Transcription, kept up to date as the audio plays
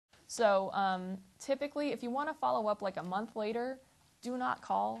So typically, if you want to follow up like a month later, do not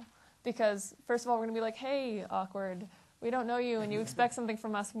call, because first of all, we're going to be like, hey, awkward, we don't know you, and you expect something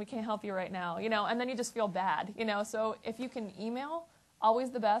from us, and we can't help you right now, and then you just feel bad, So if you can email,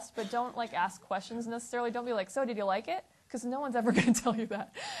 always the best, but don't like ask questions necessarily. Don't be like, so did you like it? Because no one's ever going to tell you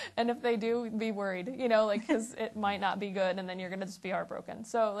that. And if they do, be worried, because it might not be good, and then you're going to just be heartbroken.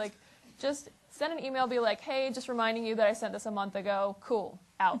 So like, just send an email, be like, hey, just reminding you that I sent this a month ago. Cool,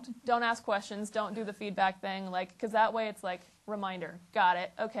 out. Don't ask questions. Don't do the feedback thing, because that way it's like, reminder, got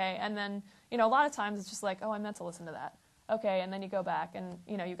it, okay. And then, a lot of times it's just like, oh, I meant to listen to that. Okay, and then you go back and,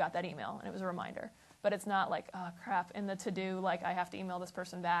 you got that email, and it was a reminder. But it's not like, oh, crap, in the to-do, like, I have to email this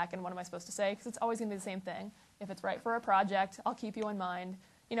person back, and what am I supposed to say? Because it's always going to be the same thing. If it's right for a project, I'll keep you in mind.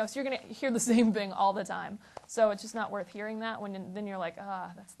 So you're going to hear the same thing all the time. So it's just not worth hearing that then you're like,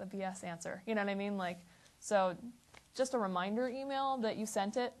 that's the BS answer. You know what I mean? So just a reminder email that you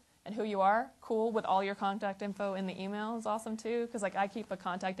sent it and who you are, cool, with all your contact info in the email is awesome too, because I keep a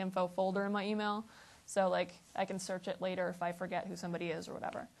contact info folder in my email. So I can search it later if I forget who somebody is or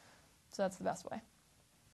whatever. So that's the best way.